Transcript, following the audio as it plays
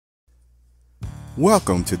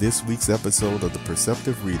Welcome to this week's episode of The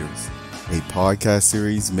Perceptive Readers, a podcast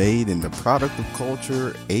series made in the Product of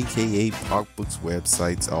Culture, aka PopBook's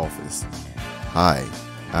website's office. Hi,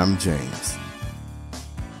 I'm James.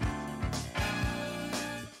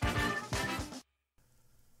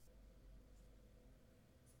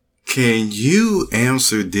 Can you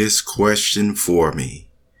answer this question for me?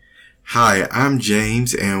 Hi, I'm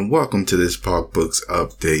James, and welcome to this PopBook's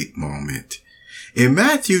update moment. In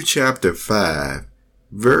Matthew chapter 5,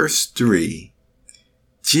 verse 3,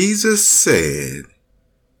 Jesus said,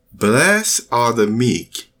 "Blessed are the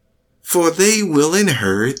meek, for they will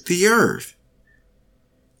inherit the earth."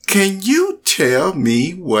 Can you tell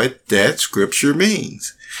me what that scripture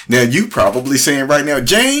means? Now, you probably saying right now,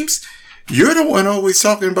 James, you're the one always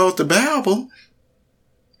talking about the Bible.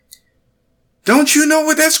 Don't you know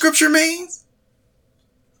what that scripture means?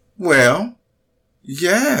 Well,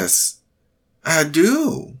 yes, I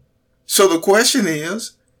do. So the question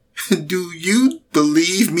is, do you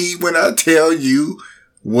believe me when I tell you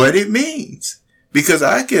what it means? Because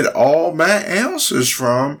I get all my answers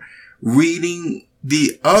from reading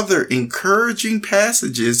the other encouraging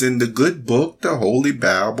passages in the good book, the Holy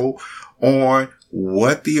Bible, on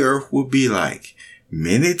what the earth will be like.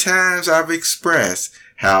 Many times I've expressed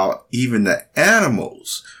how even the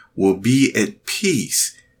animals will be at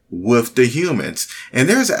peace with the humans. And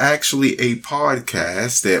there's actually a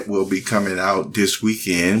podcast that will be coming out this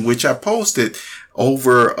weekend, which I posted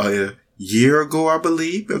over a year ago, I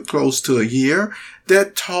believe, or close to a year,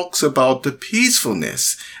 that talks about the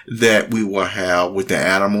peacefulness that we will have with the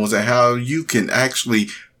animals and how you can actually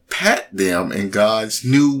pet them in God's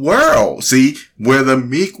new world. See, where the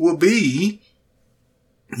meek will be,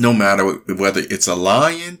 no matter whether it's a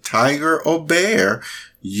lion, tiger, or bear,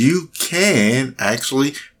 you can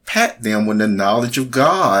actually pet them with the knowledge of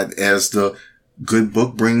God, as the good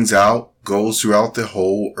book brings out, goes throughout the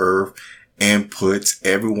whole earth and puts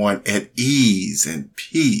everyone at ease and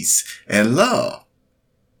peace and love.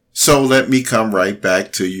 So let me come right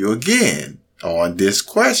back to you again on this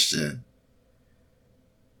question.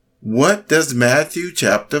 What does Matthew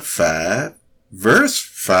chapter 5, verse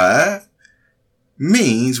 5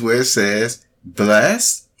 means where it says,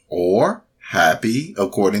 blessed or happy,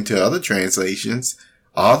 according to other translations,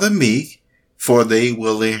 are the meek, for they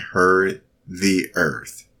will inherit the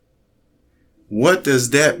earth? What does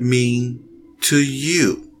that mean to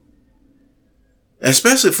you?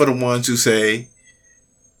 Especially for the ones who say,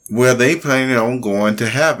 well, they planning on going to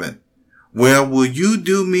heaven. Well, will you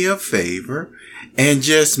do me a favor and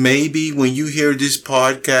just maybe when you hear this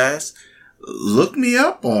podcast, look me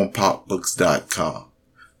up on popbooks.com.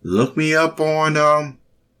 Look me up on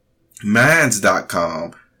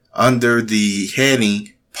minds.com under the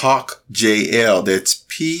heading POCJL. That's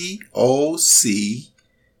POCJL.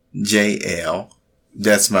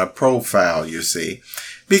 That's my profile, you see.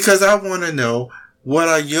 Because I want to know, what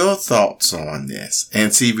are your thoughts on this?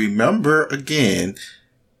 And see, remember again,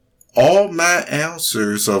 all my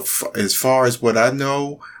answers of as far as what I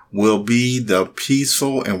know will be the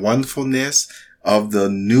peaceful and wonderfulness of the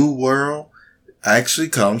new world actually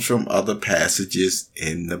comes from other passages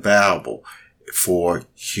in the Bible for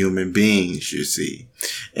human beings, you see.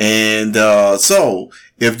 And so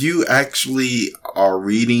if you actually are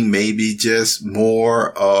reading maybe just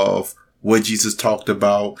more of what Jesus talked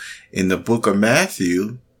about in the book of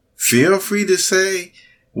Matthew, feel free to say,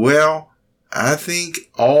 well, I think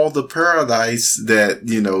all the paradise that,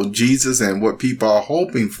 Jesus and what people are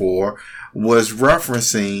hoping for was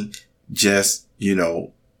referencing just,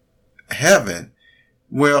 heaven.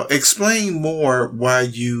 Well, explain more why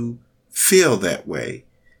you feel that way.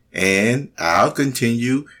 And I'll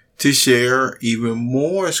continue to share even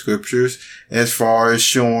more scriptures as far as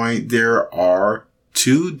showing there are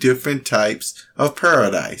two different types of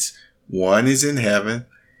paradise. One is in heaven,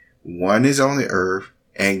 one is on the earth.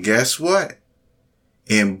 And guess what?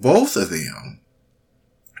 In both of them,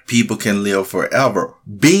 people can live forever.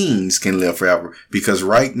 Beings can live forever. Because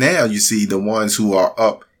right now, you see, the ones who are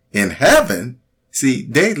up in heaven, see,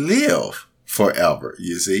 they live forever,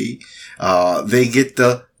 you see. They get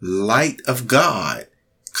the light of God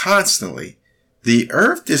constantly. The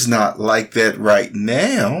earth is not like that right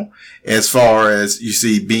now, as far as, you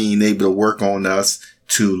see, being able to work on us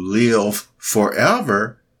to live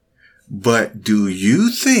forever. But do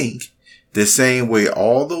you think the same way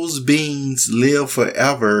all those beings live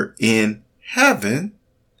forever in heaven,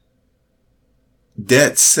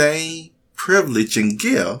 that same privilege and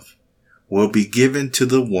gift will be given to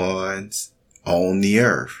the ones on the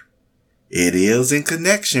earth? It is in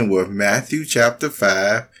connection with Matthew chapter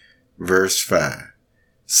 5, verse 5.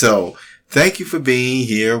 So Thank you for being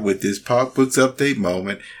here with this Pop Books Update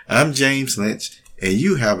moment. I'm James Lynch, and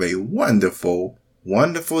you have a wonderful,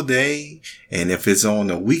 wonderful day. And if it's on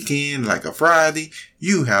a weekend like a Friday,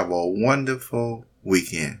 you have a wonderful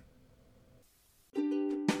weekend.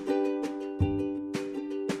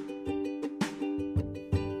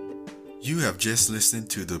 You have just listened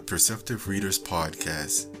to the Perceptive Readers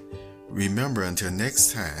Podcast. Remember, until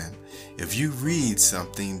next time, if you read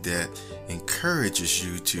something that encourages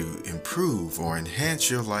you to improve or enhance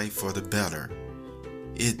your life for the better,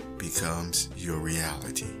 it becomes your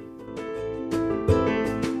reality.